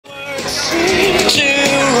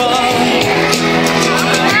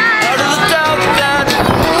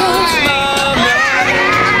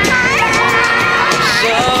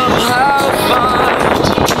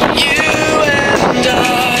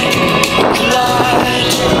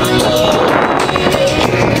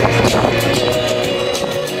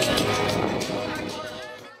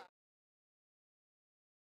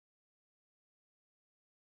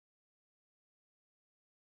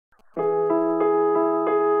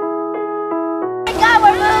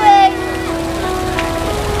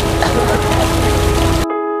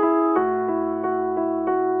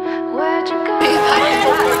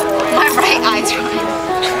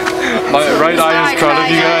My right eye is proud of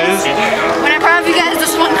you guys. When I'm proud of you guys,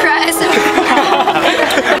 this one cries.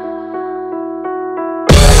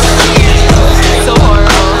 So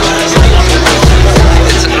horrible.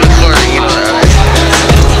 It's recording, you know that.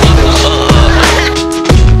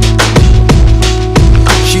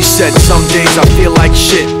 She said some days I feel like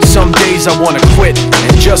shit, some days I wanna quit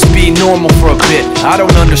and just be normal for a bit. I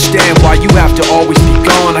don't understand why you have to always be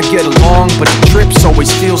gone. I get along, but the trips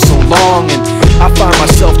always feel so long, and I find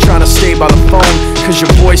myself trying to stay by the phone, cause your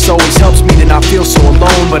voice always helps me to not feel so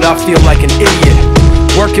alone. But I feel like an idiot,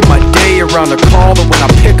 working my day around the call, but when I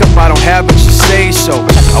pick up I don't have much to say. So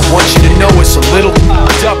I want you to know it's a little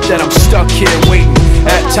up that I'm stuck here waiting,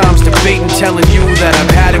 at times debating, telling you that I've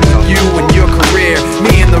had it with you and your career,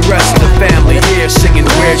 me and the rest of the family here singing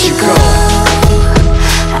Where'd You Go?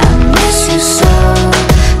 I miss you so.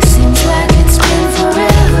 Seems like it's been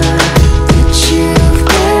forever that you've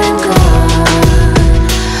been gone.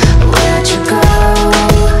 Where'd you go?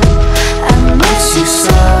 I miss you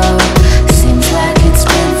so. Seems like it's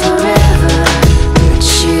been forever that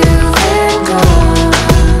you've been gone.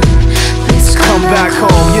 Please Come back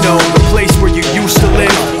home, you know, the place where you used to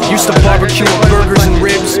live. Used to barbecue and burgers and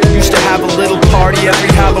ribs. Used to have a little party every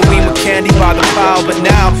Halloween with candy by the pile. But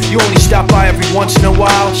now, you only stop by every once in a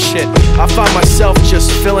while. Shit, I find myself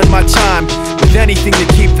just filling my time with anything to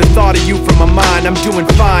keep the thought of you from my mind. I'm doing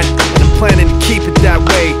fine, and I'm planning to keep it that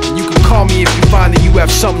way. You can call me if you find that you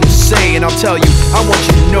have something to say, and I'll tell you, I want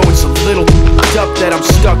you to know it's a little up that I'm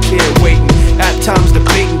stuck here waiting, at times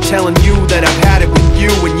debating, telling you that I've had it with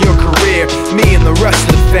you and your career, me and the rest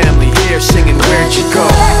of the family here singing Where'd You Go? I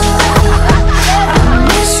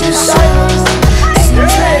miss you so.